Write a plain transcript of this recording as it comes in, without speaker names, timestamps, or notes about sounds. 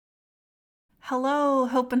Hello,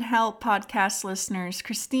 Hope and Help podcast listeners.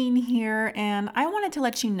 Christine here, and I wanted to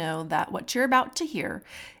let you know that what you're about to hear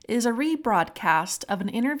is a rebroadcast of an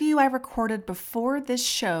interview I recorded before this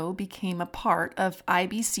show became a part of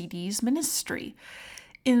IBCD's ministry.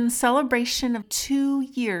 In celebration of 2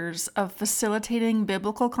 years of facilitating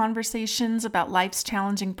biblical conversations about life's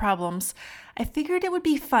challenging problems, I figured it would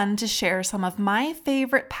be fun to share some of my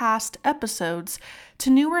favorite past episodes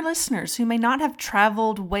to newer listeners who may not have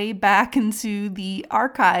traveled way back into the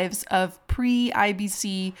archives of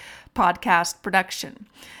pre-IBC podcast production.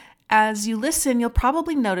 As you listen, you'll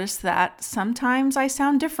probably notice that sometimes I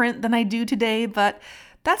sound different than I do today, but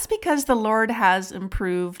that's because the Lord has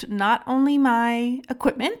improved not only my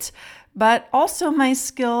equipment, but also my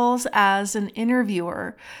skills as an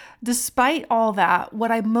interviewer. Despite all that,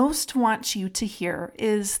 what I most want you to hear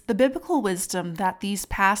is the biblical wisdom that these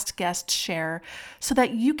past guests share so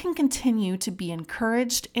that you can continue to be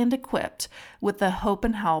encouraged and equipped with the hope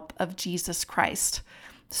and help of Jesus Christ.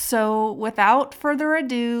 So without further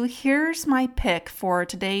ado, here's my pick for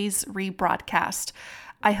today's rebroadcast.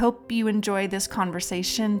 I hope you enjoy this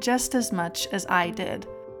conversation just as much as I did.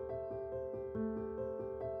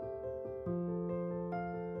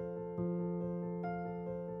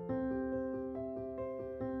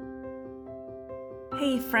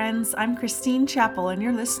 Hey friends, I'm Christine Chappell, and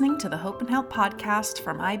you're listening to the Hope and Help podcast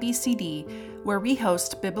from IBCD, where we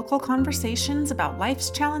host biblical conversations about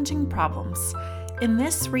life's challenging problems. In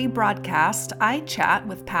this rebroadcast, I chat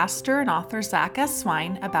with pastor and author Zach S.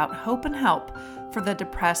 Swine about hope and help for the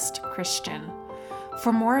depressed Christian.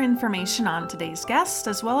 For more information on today's guest,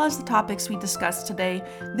 as well as the topics we discussed today,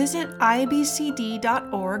 visit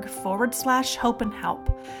ibcd.org/hope and help,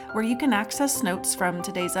 where you can access notes from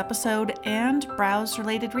today's episode and browse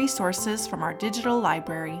related resources from our digital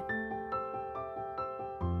library.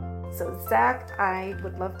 So, Zach, I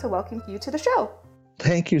would love to welcome you to the show.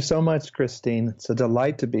 Thank you so much, Christine. It's a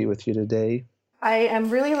delight to be with you today. I am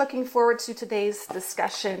really looking forward to today's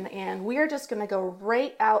discussion, and we are just going to go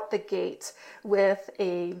right out the gate with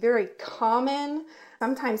a very common,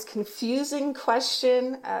 sometimes confusing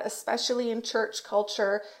question, especially in church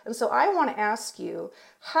culture. And so I want to ask you,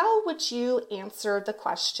 how would you answer the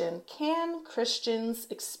question, can Christians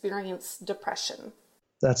experience depression?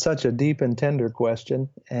 That's such a deep and tender question,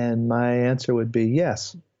 and my answer would be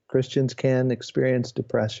yes, Christians can experience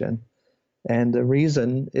depression. And the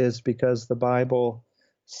reason is because the Bible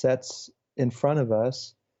sets in front of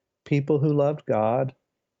us people who loved God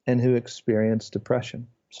and who experienced depression.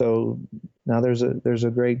 So now there's a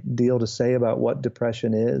great deal to say about what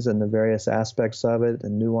depression is and the various aspects of it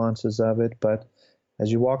and nuances of it. But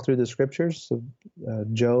as you walk through the scriptures,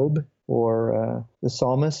 Job or the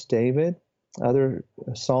psalmist David, other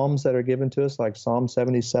psalms that are given to us like Psalm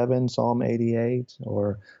 77, Psalm 88,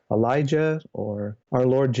 or Elijah, or our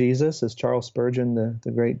Lord Jesus, as Charles Spurgeon,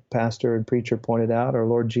 the great pastor and preacher, pointed out, our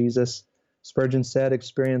Lord Jesus, Spurgeon said,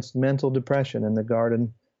 experienced mental depression in the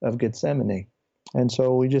Garden of Gethsemane. And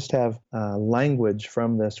so we just have language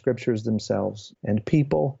from the scriptures themselves and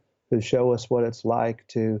people who show us what it's like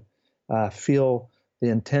to feel the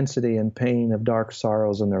intensity and pain of dark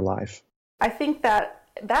sorrows in their life. I think that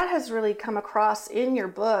has really come across in your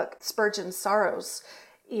book, Spurgeon's Sorrows,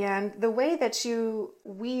 and the way that you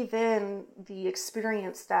weave in the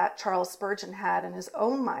experience that Charles Spurgeon had in his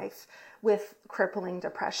own life with crippling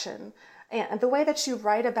depression, and the way that you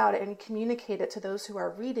write about it and communicate it to those who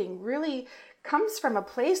are reading really comes from a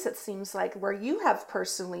place, it seems like, where you have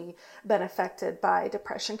personally been affected by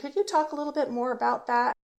depression. Could you talk a little bit more about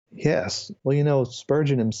that? Yes. Well,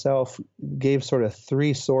 Spurgeon himself gave sort of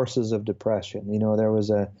three sources of depression. There was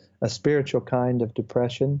a spiritual kind of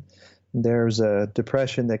depression. There's a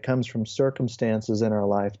depression that comes from circumstances in our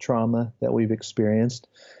life, trauma that we've experienced,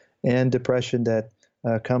 and depression that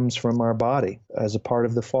comes from our body as a part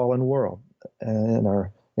of the fallen world and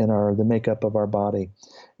the makeup of our body.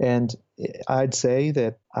 And I'd say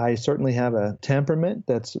that I certainly have a temperament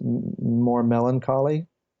that's more melancholy,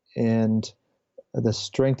 and the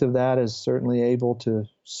strength of that is certainly able to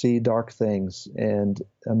see dark things and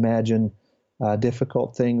imagine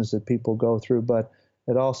difficult things that people go through, but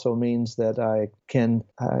it also means that I can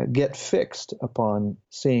get fixed upon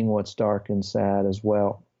seeing what's dark and sad as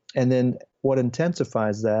well. And then what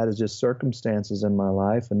intensifies that is just circumstances in my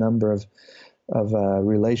life, a number of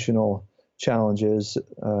relational challenges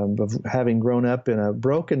of having grown up in a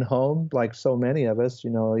broken home, like so many of us.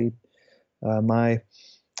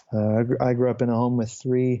 I grew up in a home with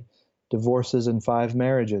 3 divorces and 5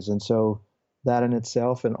 marriages. And so that in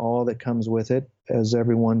itself and all that comes with it, as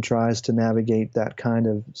everyone tries to navigate that kind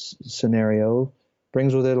of scenario,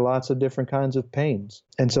 brings with it lots of different kinds of pains.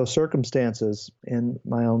 And so circumstances in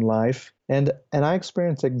my own life, and I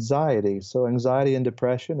experience anxiety. So anxiety and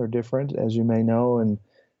depression are different, as you may know, and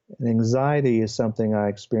anxiety is something I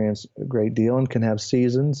experience a great deal and can have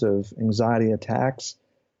seasons of anxiety attacks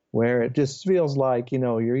where it just feels like,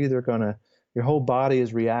 you're either your whole body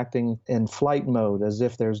is reacting in flight mode as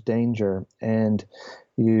if there's danger, and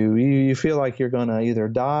you feel like you're going to either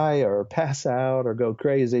die or pass out or go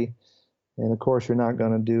crazy. And of course, you're not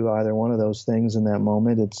going to do either one of those things in that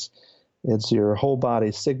moment. It's your whole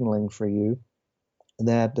body signaling for you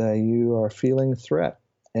that you are feeling threat.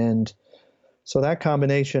 And so that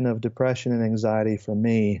combination of depression and anxiety for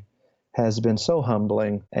me has been so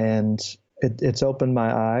humbling, and it's opened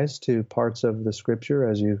my eyes to parts of the Scripture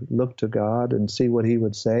as you look to God and see what He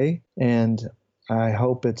would say. And I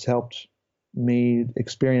hope it's helped me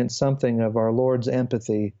experience something of our Lord's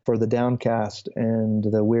empathy for the downcast and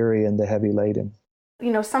the weary and the heavy laden.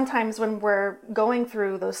 Sometimes when we're going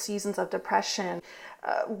through those seasons of depression,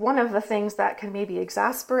 one of the things that can maybe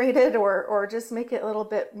exasperate it or just make it a little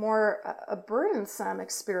bit more a burdensome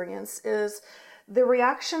experience is the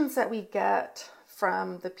reactions that we get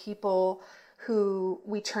from the people who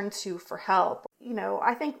we turn to for help.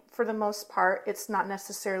 I think for the most part, it's not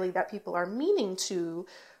necessarily that people are meaning to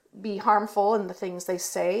be harmful in the things they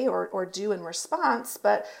say or do in response,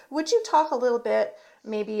 but would you talk a little bit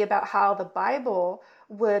maybe about how the Bible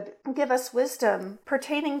would give us wisdom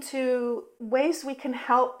pertaining to ways we can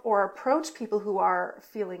help or approach people who are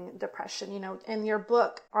feeling depression? In your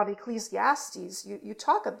book on Ecclesiastes, you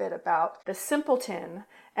talk a bit about the simpleton,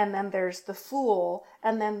 and then there's the fool,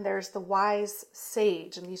 and then there's the wise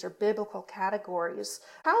sage, and these are biblical categories.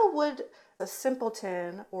 How would a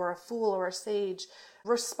simpleton or a fool or a sage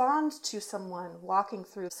respond to someone walking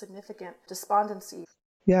through significant despondency?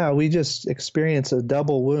 Yeah, we just experience a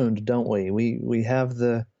double wound, don't we? We have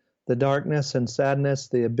the darkness and sadness,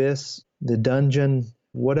 the abyss, the dungeon,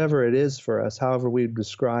 whatever it is for us, however we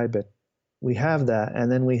describe it. We have that,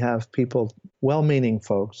 and then we have people, well-meaning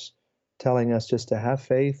folks, telling us just to have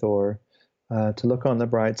faith or to look on the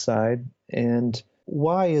bright side. And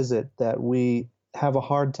why is it that we have a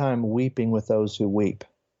hard time weeping with those who weep?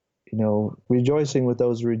 Rejoicing with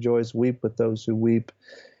those who rejoice, weep with those who weep.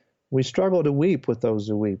 We struggle to weep with those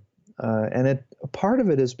who weep. And part of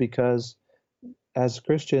it is because as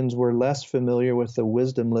Christians, we're less familiar with the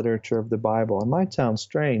wisdom literature of the Bible. It might sound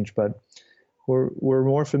strange, but we're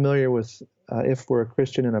more familiar with, if we're a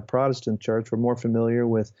Christian in a Protestant church, we're more familiar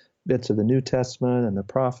with bits of the New Testament and the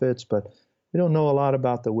prophets, but we don't know a lot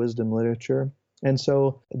about the wisdom literature. And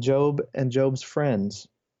so Job and Job's friends,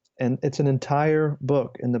 and it's an entire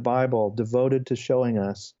book in the Bible devoted to showing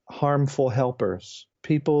us harmful helpers,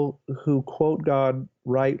 people who quote God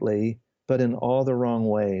rightly, but in all the wrong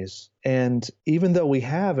ways. And even though we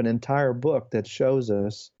have an entire book that shows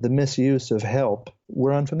us the misuse of help,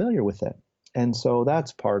 we're unfamiliar with it. And so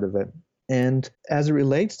that's part of it. And as it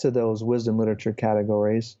relates to those wisdom literature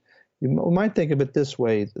categories, you might think of it this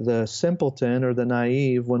way: the simpleton or the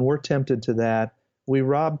naive, when we're tempted to that, we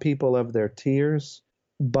rob people of their tears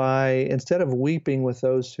by, instead of weeping with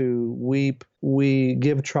those who weep, we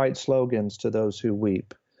give trite slogans to those who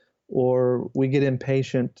weep. Or we get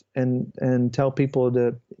impatient and tell people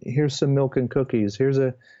to, here's some milk and cookies, here's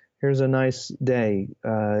a nice day,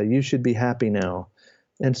 you should be happy now.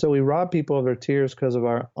 And so we rob people of their tears because of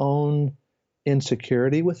our own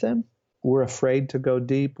insecurity with them. We're afraid to go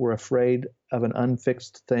deep. We're afraid of an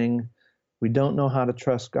unfixed thing. We don't know how to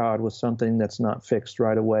trust God with something that's not fixed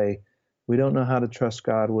right away. We don't know how to trust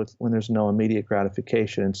God when there's no immediate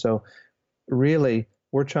gratification. And so really,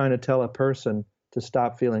 we're trying to tell a person to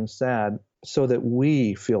stop feeling sad so that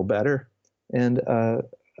we feel better. And a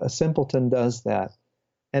simpleton does that.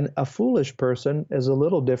 And a foolish person is a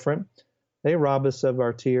little different. They rob us of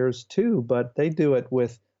our tears too, but they do it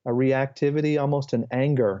with a reactivity, almost an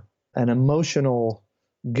anger, an emotional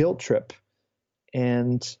guilt trip.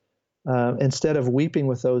 And instead of weeping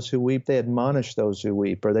with those who weep, they admonish those who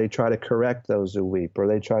weep, or they try to correct those who weep, or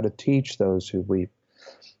they try to teach those who weep.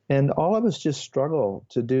 And all of us just struggle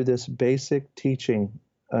to do this basic teaching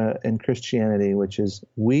in Christianity, which is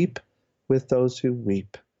weep with those who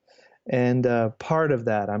weep. And part of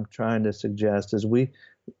that I'm trying to suggest is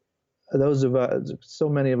those of us, so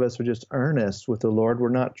many of us are just earnest with the Lord.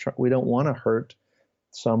 We don't want to hurt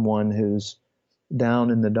someone who's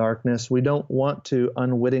down in the darkness. We don't want to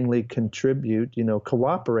unwittingly contribute,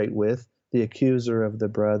 cooperate with the accuser of the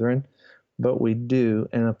brethren, but we do.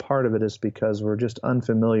 And a part of it is because we're just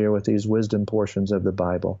unfamiliar with these wisdom portions of the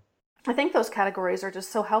Bible. I think those categories are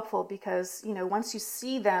just so helpful because, once you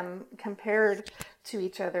see them compared to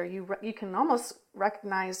each other, you can almost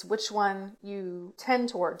recognize which one you tend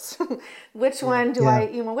towards. Which one do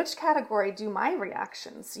Yeah. which category do my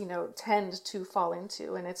reactions, tend to fall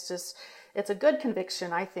into? And it's a good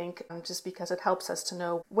conviction, I think, just because it helps us to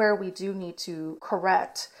know where we do need to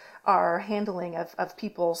correct our handling of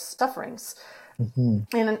people's sufferings. Mhm.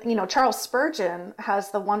 And, Charles Spurgeon has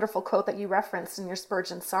the wonderful quote that you referenced in your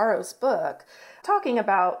Spurgeon Sorrows book, talking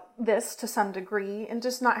about this to some degree and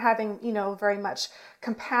just not having, very much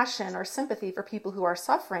compassion or sympathy for people who are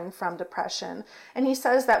suffering from depression. And he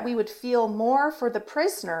says that we would feel more for the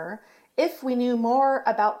prisoner if we knew more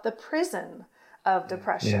about the prison of Yeah.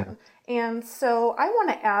 depression. And so I want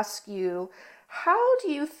to ask you, how do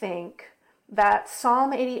you think that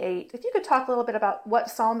Psalm 88, if you could talk a little bit about what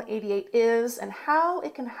Psalm 88 is and how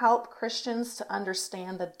it can help Christians to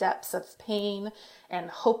understand the depths of pain and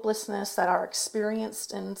hopelessness that are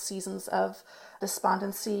experienced in seasons of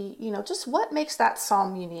despondency, just what makes that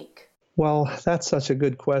psalm unique? Well, that's such a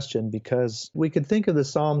good question because we could think of the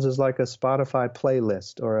Psalms as like a Spotify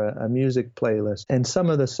playlist or a music playlist. And some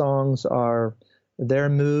of the songs are their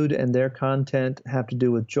mood and their content have to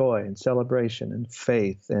do with joy and celebration and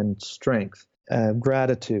faith and strength,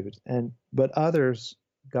 gratitude. But others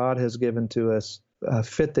God has given to us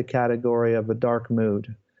fit the category of a dark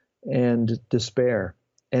mood and despair.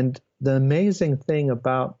 And the amazing thing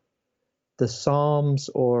about the Psalms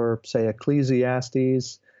or, say,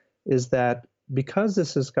 Ecclesiastes is that because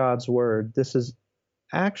this is God's word, this is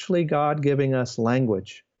actually God giving us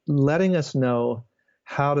language, letting us know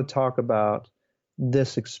how to talk about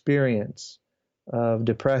this experience of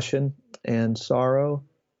depression and sorrow.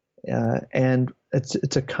 And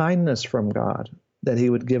it's a kindness from God that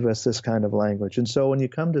he would give us this kind of language. And so when you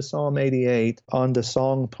come to Psalm 88 on the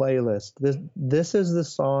song playlist, this is the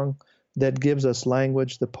song that gives us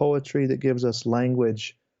language, the poetry that gives us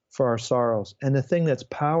language for our sorrows. And the thing that's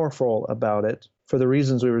powerful about it, for the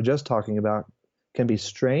reasons we were just talking about, can be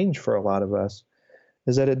strange for a lot of us,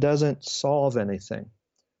 is that it doesn't solve anything.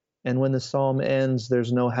 And when the psalm ends,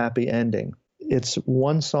 there's no happy ending. It's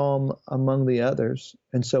one psalm among the others.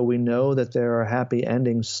 And so we know that there are happy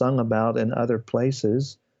endings sung about in other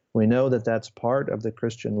places. We know that that's part of the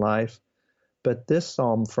Christian life. But this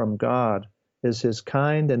psalm from God is his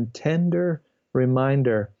kind and tender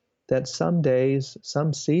reminder that some days,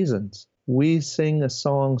 some seasons, we sing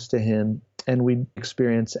songs to him and we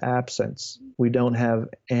experience absence. We don't have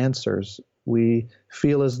answers. We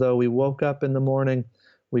feel as though we woke up in the morning,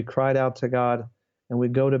 we cried out to God, and we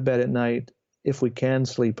go to bed at night, if we can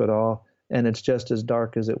sleep at all, and it's just as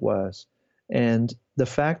dark as it was. And the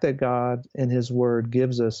fact that God in his word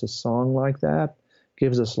gives us a song like that,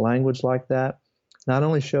 gives us language like that, not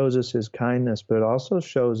only shows us his kindness, but it also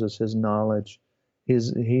shows us his knowledge,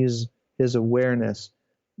 his awareness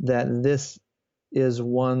that this is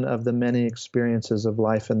one of the many experiences of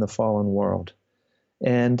life in the fallen world.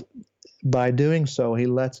 And by doing so, he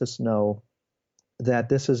lets us know that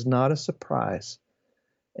this is not a surprise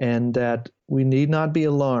and that we need not be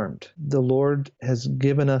alarmed. The Lord has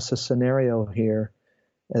given us a scenario here,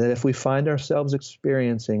 and that if we find ourselves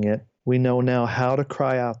experiencing it, we know now how to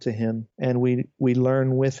cry out to him, and we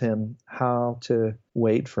learn with him how to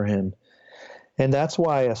wait for him. And that's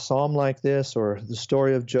why a psalm like this, or the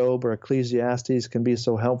story of Job or Ecclesiastes, can be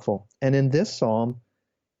so helpful. And in this psalm,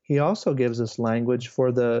 he also gives us language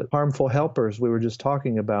for the harmful helpers we were just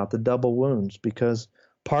talking about, the double wounds, because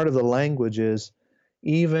part of the language is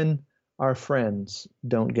even our friends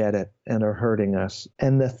don't get it and are hurting us.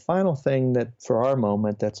 And the final thing that, for our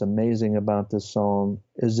moment, that's amazing about this psalm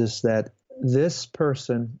is just that this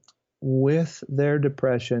person with their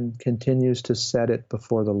depression continues to set it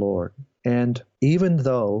before the Lord. And even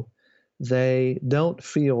though they don't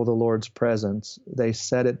feel the Lord's presence, they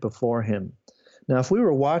set it before him. Now, if we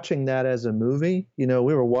were watching that as a movie, we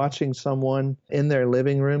were watching someone in their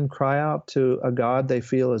living room cry out to a God they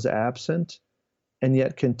feel is absent and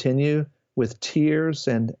yet continue with tears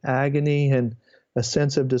and agony and a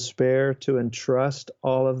sense of despair to entrust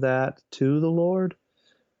all of that to the Lord,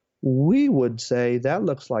 we would say that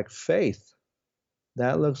looks like faith.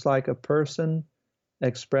 That looks like a person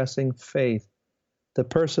expressing faith. The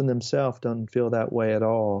person themselves doesn't feel that way at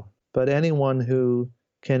all. But anyone who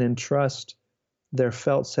can entrust their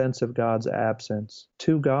felt sense of God's absence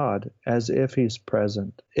to God as if he's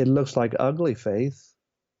present, it looks like ugly faith,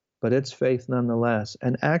 but it's faith nonetheless.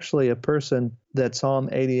 And actually, a person that Psalm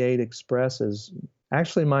 88 expresses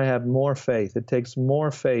actually might have more faith. It takes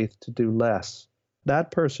more faith to do less.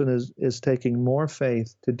 That person is taking more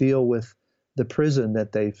faith to deal with the prison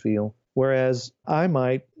that they feel Whereas I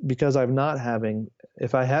might, because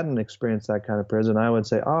if I hadn't experienced that kind of prison, I would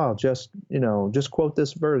say, oh, just quote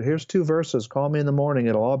this verse. Here's 2 verses. Call me in the morning.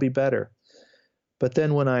 It'll all be better. But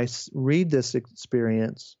then when I read this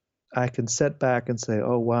experience, I can sit back and say,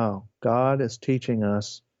 oh, wow, God is teaching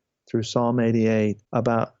us through Psalm 88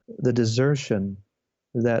 about the desertion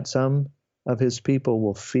that some of his people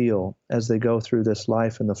will feel as they go through this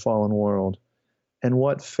life in the fallen world, and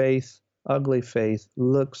what faith, ugly faith,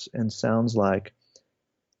 looks and sounds like,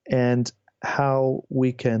 and how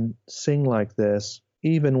we can sing like this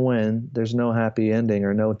even when there's no happy ending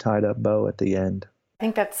or no tied up bow at the end. I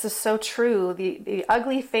think that's just so true. The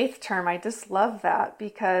ugly faith term, I just love that,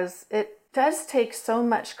 because it does take so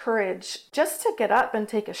much courage. Just to get up and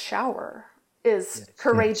take a shower is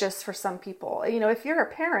courageous for some people. If you're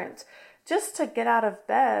a parent, just to get out of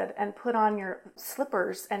bed and put on your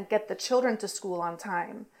slippers and get the children to school on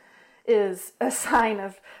time is a sign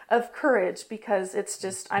of courage, because it's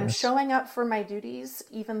just, I'm showing up for my duties,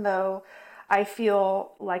 even though I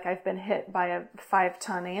feel like I've been hit by a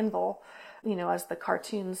 5-ton anvil, as the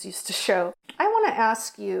cartoons used to show. I want to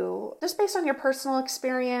ask you, just based on your personal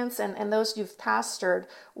experience and those you've pastored,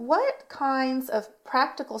 what kinds of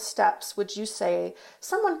practical steps would you say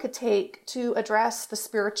someone could take to address the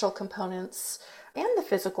spiritual components and the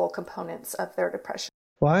physical components of their depression?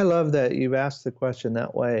 Well, I love that you've asked the question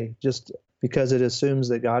that way, just because it assumes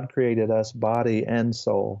that God created us body and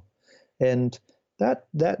soul. And that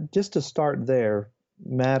just to start there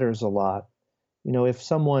matters a lot. If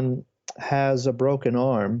someone has a broken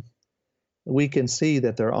arm, we can see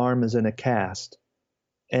that their arm is in a cast.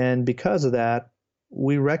 And because of that,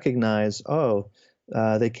 we recognize,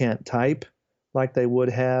 they can't type like they would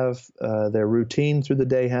have. Their routine through the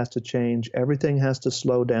day has to change. Everything has to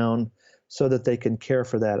slow down so that they can care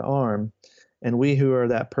for that arm. And we who are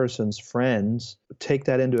that person's friends take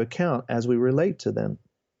that into account as we relate to them.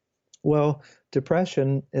 Well,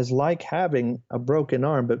 depression is like having a broken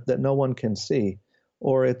arm, but that no one can see.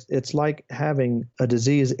 Or it's like having a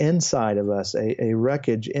disease inside of us, a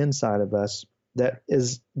wreckage inside of us that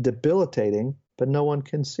is debilitating, but no one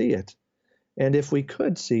can see it. And if we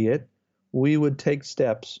could see it, we would take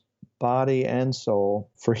steps, body and soul,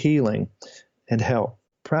 for healing and help.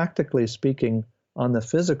 Practically speaking, on the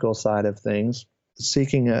physical side of things,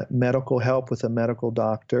 seeking a medical help with a medical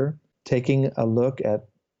doctor, taking a look at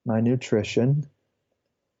my nutrition,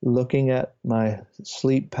 looking at my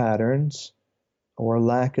sleep patterns, or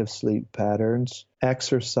lack of sleep patterns,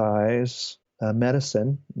 exercise,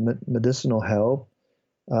 medicine, medicinal help,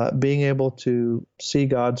 being able to see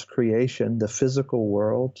God's creation, the physical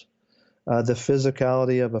world, the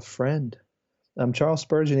physicality of a friend. Charles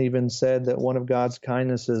Spurgeon even said that one of God's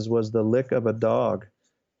kindnesses was the lick of a dog,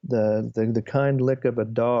 the kind lick of a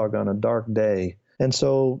dog on a dark day. And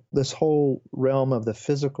so this whole realm of the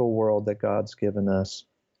physical world that God's given us,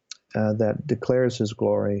 that declares his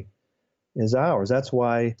glory, is ours. That's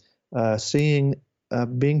why being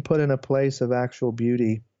put in a place of actual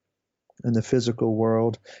beauty in the physical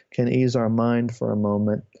world can ease our mind for a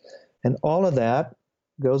moment. And all of that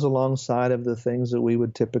goes alongside of the things that we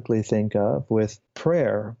would typically think of with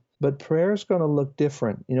prayer. But prayer is going to look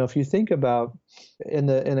different. If you think about in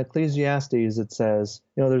Ecclesiastes, it says,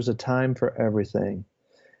 there's a time for everything.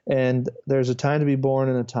 And there's a time to be born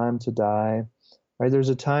and a time to die. Right? There's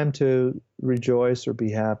a time to rejoice or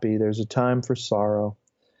be happy. There's a time for sorrow.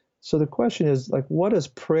 So the question is, what is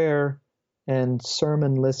prayer and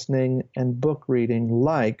sermon listening and book reading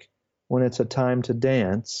like when it's a time to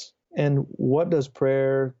dance? And what does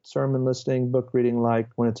prayer, sermon listening, book reading like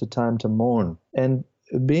when it's a time to mourn? And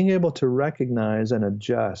being able to recognize and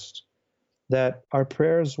adjust that our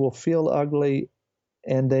prayers will feel ugly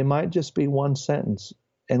and they might just be one sentence.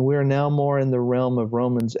 And we're now more in the realm of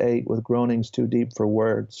Romans 8 with groanings too deep for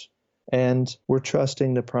words. And we're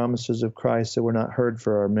trusting the promises of Christ that we're not heard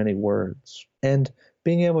for our many words. And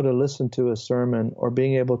being able to listen to a sermon or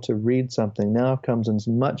being able to read something now comes in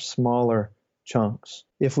much smaller chunks.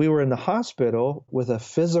 If we were in the hospital with a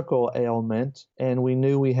physical ailment and we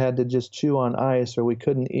knew we had to just chew on ice or we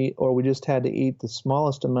couldn't eat, or we just had to eat the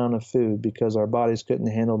smallest amount of food because our bodies couldn't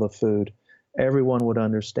handle the food, everyone would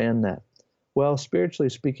understand that. Well, spiritually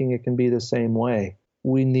speaking, it can be the same way.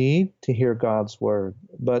 We need to hear God's word,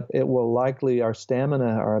 but it will likely, our stamina,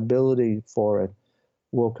 our ability for it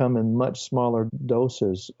will come in much smaller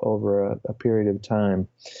doses over a period of time.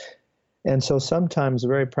 And so sometimes,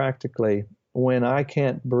 very practically, when I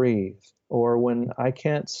can't breathe, or when I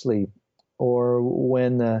can't sleep, or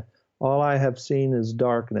when all I have seen is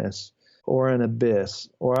darkness, or an abyss,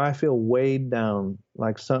 or I feel weighed down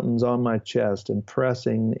like something's on my chest and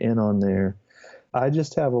pressing in on there, I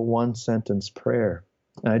just have a one-sentence prayer.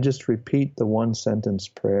 I just repeat the one-sentence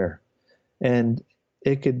prayer. And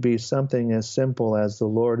it could be something as simple as, the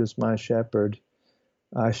Lord is my shepherd,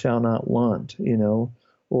 I shall not want,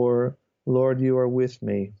 or Lord, you are with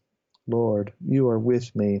me. Lord, you are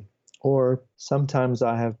with me. Or sometimes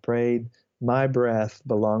I have prayed, my breath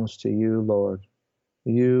belongs to you, Lord.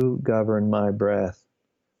 You govern my breath.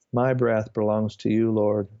 My breath belongs to you,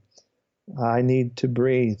 Lord. I need to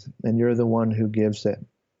breathe, and you're the one who gives it.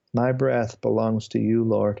 My breath belongs to you,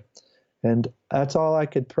 Lord. And that's all I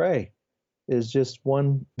could pray, is just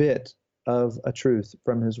one bit of a truth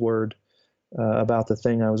from his word about the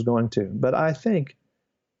thing I was going to. But I think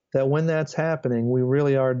that when that's happening, we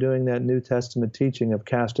really are doing that New Testament teaching of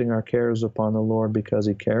casting our cares upon the Lord because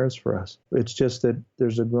he cares for us. It's just that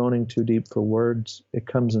there's a groaning too deep for words. It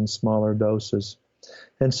comes in smaller doses.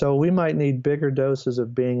 And so we might need bigger doses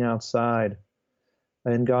of being outside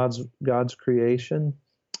in God's creation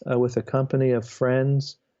with a company of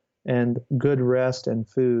friends and good rest and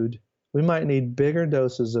food. We might need bigger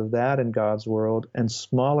doses of that in God's world and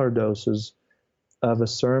smaller doses of a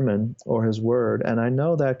sermon or his word. And I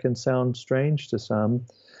know that can sound strange to some,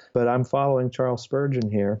 but I'm following Charles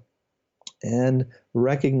Spurgeon here and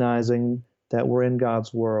recognizing that we're in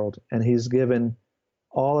God's world, and he's given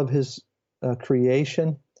all of his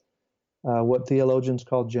creation, what theologians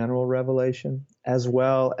call general revelation, as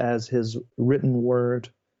well as his written word,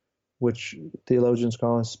 which theologians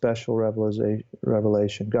call his special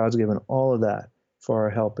revelation. God's given all of that for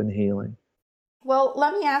our help and healing. Well,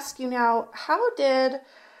 let me ask you now, how did,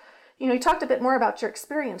 you talked a bit more about your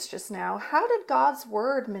experience just now. How did God's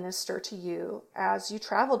word minister to you as you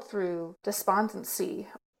traveled through despondency?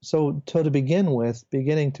 So to begin with,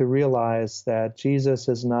 beginning to realize that Jesus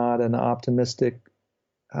is not an optimistic,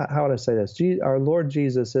 how would I say this? Our Lord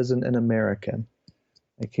Jesus isn't an American.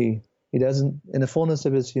 Like he doesn't, in the fullness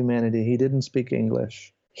of his humanity, he didn't speak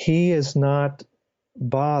English. He is not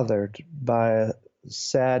bothered by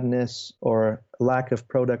sadness or lack of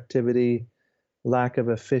productivity, lack of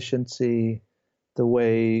efficiency, the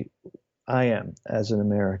way I am as an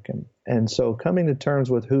American. And so coming to terms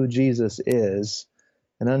with who Jesus is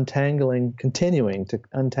and continuing to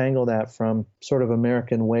untangle that from sort of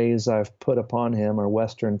American ways I've put upon him or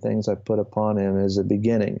Western things I've put upon him is a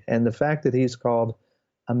beginning. And the fact that he's called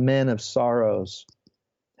a man of sorrows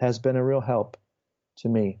has been a real help to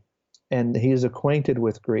me. And he's acquainted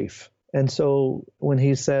with grief. And so when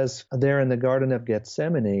he says there in the Garden of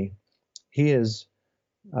Gethsemane, he is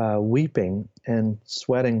weeping and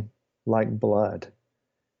sweating like blood.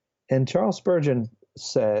 And Charles Spurgeon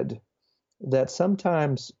said that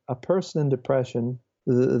sometimes a person in depression,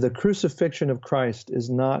 the crucifixion of Christ is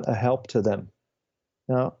not a help to them.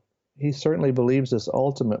 Now, he certainly believes this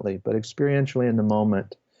ultimately, but experientially in the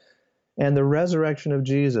moment. And the resurrection of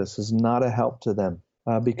Jesus is not a help to them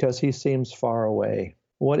because he seems far away.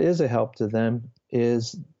 What is a help to them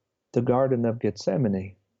is the Garden of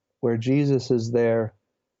Gethsemane, where Jesus is there,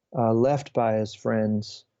 left by his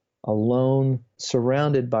friends, alone,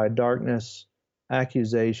 surrounded by darkness,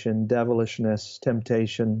 accusation, devilishness,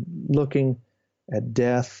 temptation, looking at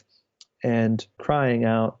death and crying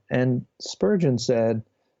out. And Spurgeon said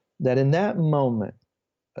that in that moment,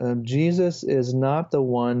 Jesus is not the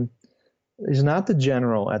one, he's not the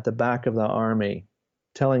general at the back of the army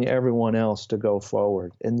telling everyone else to go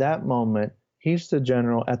forward. In that moment, he's the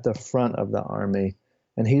general at the front of the army,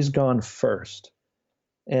 and he's gone first.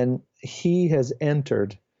 And he has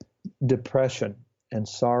entered depression and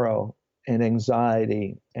sorrow and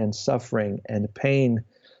anxiety and suffering and pain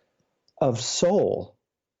of soul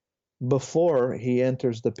before he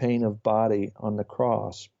enters the pain of body on the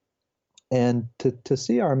cross. And to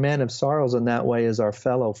see our man of sorrows in that way as our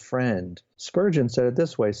fellow friend. Spurgeon said it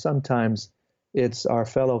this way: sometimes it's our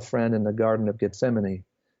fellow friend in the Garden of Gethsemane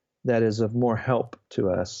that is of more help to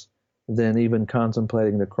us than even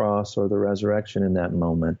contemplating the cross or the resurrection in that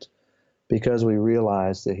moment, because we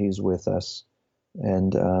realize that he's with us.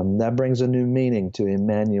 And that brings a new meaning to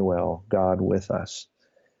Emmanuel, God with us.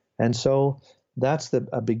 And so that's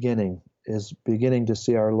a beginning, is beginning to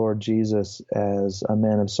see our Lord Jesus as a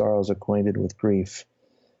man of sorrows acquainted with grief.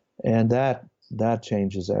 And that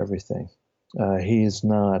changes everything. He's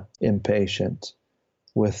not impatient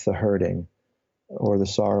with the hurting or the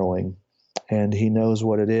sorrowing, and he knows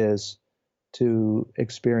what it is to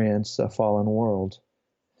experience a fallen world.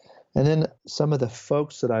 And then some of the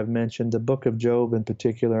folks that I've mentioned, the book of Job in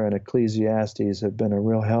particular and Ecclesiastes have been a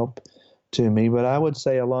real help to me. But I would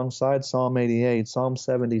say alongside Psalm 88, Psalm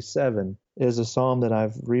 77 is a psalm that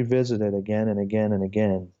I've revisited again and again and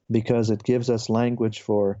again, because it gives us language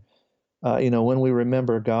for, when we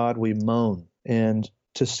remember God, we moan. And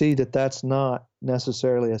to see that that's not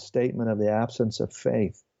necessarily a statement of the absence of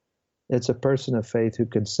faith. It's a person of faith who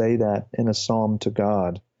could say that in a psalm to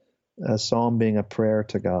God, a psalm being a prayer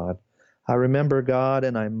to God. I remember God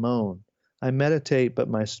and I moan. I meditate, but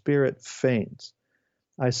my spirit faints.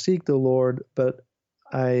 I seek the Lord, but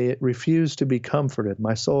I refuse to be comforted.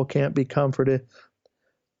 My soul can't be comforted.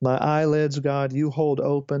 My eyelids, God, you hold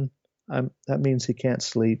open. That means he can't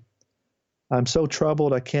sleep. I'm so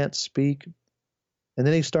troubled I can't speak. And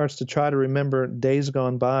then he starts to try to remember days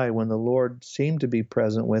gone by when the Lord seemed to be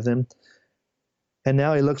present with him. And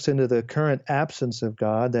now he looks into the current absence of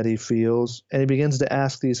God that he feels, and he begins to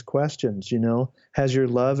ask these questions, has your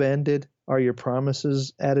love ended? Are your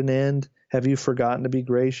promises at an end? Have you forgotten to be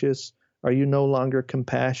gracious? Are you no longer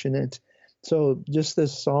compassionate? So just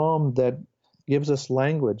this psalm that gives us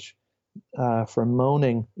language for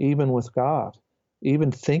moaning even with God,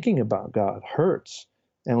 even thinking about God hurts.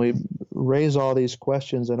 And we raise all these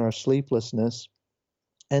questions in our sleeplessness.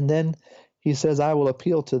 And then he says, I will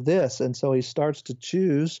appeal to this. And so he starts to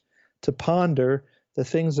choose to ponder the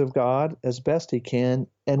things of God as best he can.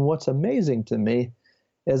 And what's amazing to me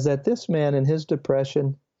is that this man in his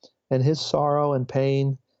depression and his sorrow and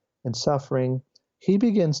pain and suffering, he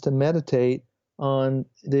begins to meditate on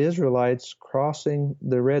the Israelites crossing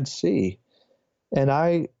the Red Sea.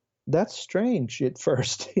 And that's strange at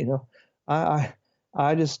first,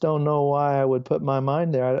 I just don't know why I would put my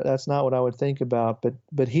mind there. That's not what I would think about,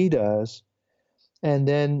 but he does. And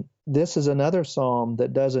then this is another psalm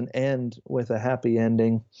that doesn't end with a happy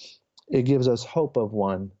ending. It gives us hope of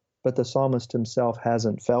one, but the psalmist himself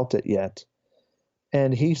hasn't felt it yet.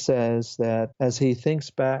 And he says that as he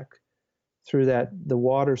thinks back through the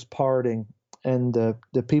waters parting and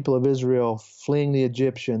the people of Israel fleeing the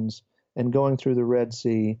Egyptians and going through the Red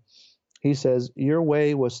Sea, he says, your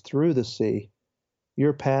way was through the sea,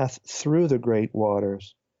 your path through the great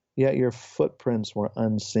waters, yet your footprints were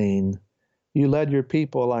unseen. You led your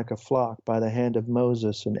people like a flock by the hand of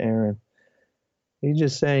Moses and Aaron. He's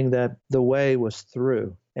just saying that the way was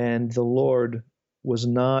through, and the Lord was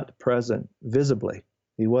not present visibly.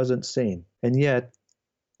 He wasn't seen. And yet,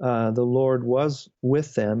 the Lord was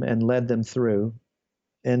with them and led them through.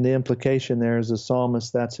 And the implication there is the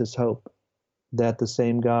psalmist, that's his hope, that the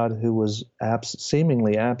same God who was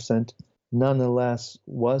seemingly absent nonetheless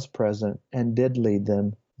was present and did lead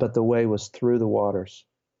them, but the way was through the waters.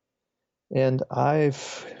 And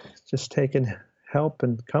I've just taken help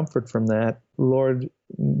and comfort from that. Lord,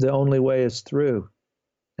 the only way is through,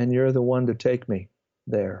 and you're the one to take me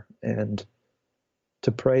there. And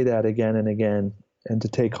to pray that again and again and to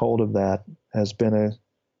take hold of that has been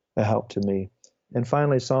a help to me. And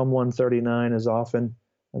finally, Psalm 139 is often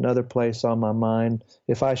another place on my mind.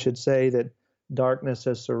 If I should say that darkness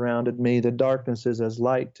has surrounded me, the darkness is as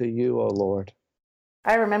light to you, O Lord.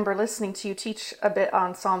 I remember listening to you teach a bit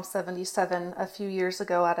on Psalm 77 a few years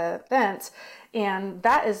ago at an event, and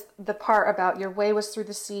that is the part about your way was through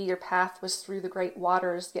the sea, your path was through the great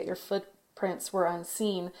waters, yet your footprints were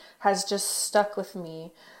unseen, has just stuck with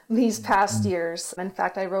me these past years. In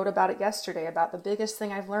fact, I wrote about it yesterday, about the biggest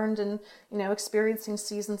thing I've learned in, experiencing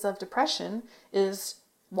seasons of depression is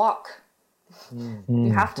walk.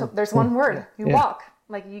 You have to, there's one word, walk.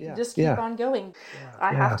 Like you just keep on going.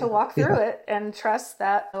 I have to walk through it and trust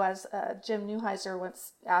that, as Jim Neuheiser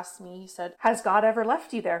once asked me, he said, has God ever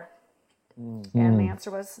left you there? And the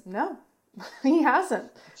answer was no, he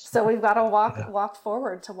hasn't. So we've got to walk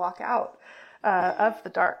forward to walk out of the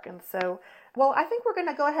dark. And so, well, I think we're going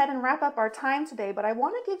to go ahead and wrap up our time today, but I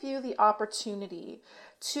want to give you the opportunity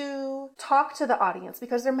to talk to the audience,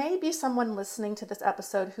 because there may be someone listening to this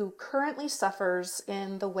episode who currently suffers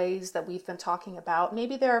in the ways that we've been talking about.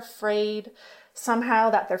 Maybe they're afraid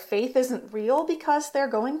somehow that their faith isn't real because they're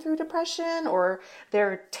going through depression, or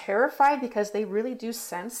they're terrified because they really do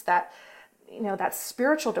sense that, that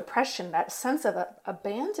spiritual depression, that sense of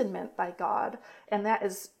abandonment by God, and that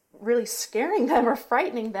is really scaring them or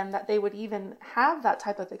frightening them that they would even have that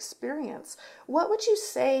type of experience. What would you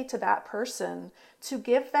say to that person to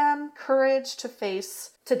give them courage to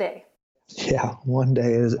face today? Yeah, one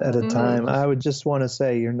day at a time. I would just want to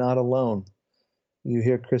say you're not alone. You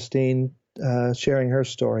hear Christine sharing her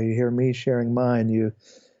story. You hear me sharing mine. You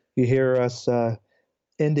hear us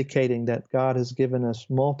indicating that God has given us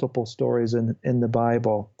multiple stories in the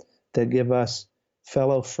Bible that give us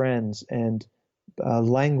fellow friends and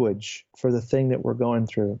language for the thing that we're going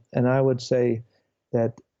through. And I would say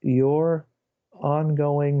that your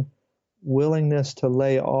ongoing willingness to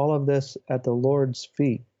lay all of this at the Lord's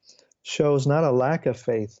feet shows not a lack of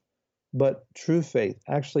faith, but true faith,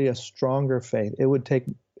 actually a stronger faith.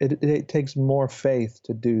 It takes more faith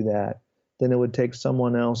to do that than it would take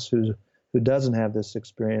someone else who doesn't have this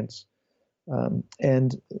experience.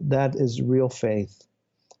 And that is real faith.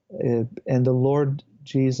 And the Lord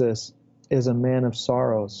Jesus is a man of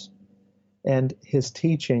sorrows. And his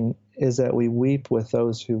teaching is that we weep with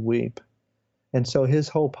those who weep. And so his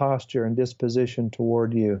whole posture and disposition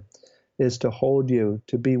toward you is to hold you,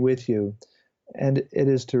 to be with you. And it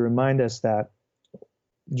is to remind us that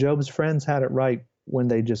Job's friends had it right when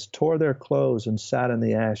they just tore their clothes and sat in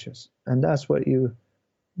the ashes. And that's what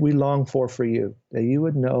we long for you, that you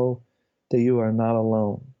would know that you are not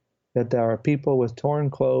alone, that there are people with torn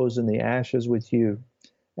clothes in the ashes with you,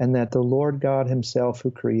 and that the Lord God himself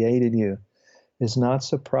who created you is not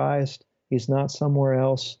surprised. He's not somewhere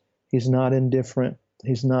else. He's not indifferent.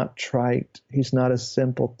 He's not trite. He's not a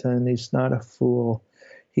simpleton. He's not a fool.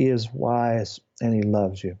 He is wise, and he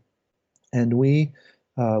loves you. And we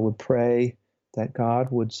would pray that God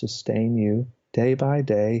would sustain you day by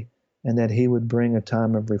day, and that he would bring a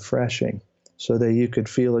time of refreshing so that you could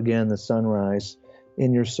feel again the sunrise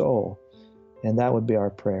in your soul. And that would be our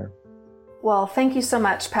prayer. Well, thank you so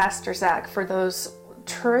much, Pastor Zach, for those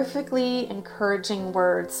terrifically encouraging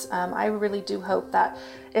words. I really do hope that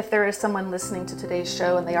if there is someone listening to today's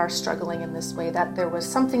show and they are struggling in this way, that there was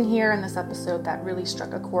something here in this episode that really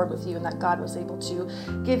struck a chord with you, and that God was able to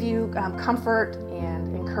give you comfort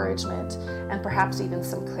and encouragement, and perhaps even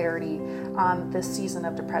some clarity on this season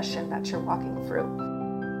of depression that you're walking through.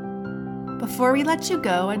 Before we let you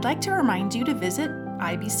go, I'd like to remind you to visit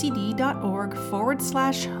ibcd.org/hope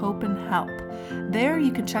and help. There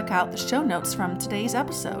you can check out the show notes from today's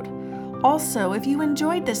episode. Also, if you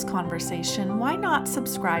enjoyed this conversation, why not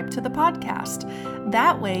subscribe to the podcast?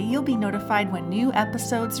 That way you'll be notified when new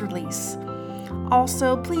episodes release.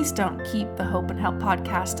 Also, please don't keep the Hope and Help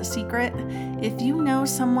podcast a secret. If you know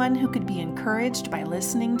someone who could be encouraged by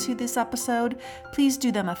listening to this episode, please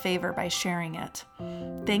do them a favor by sharing it.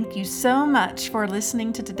 Thank you so much for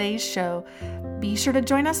listening to today's show. Be sure to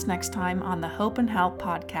join us next time on the Hope and Help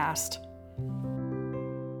podcast.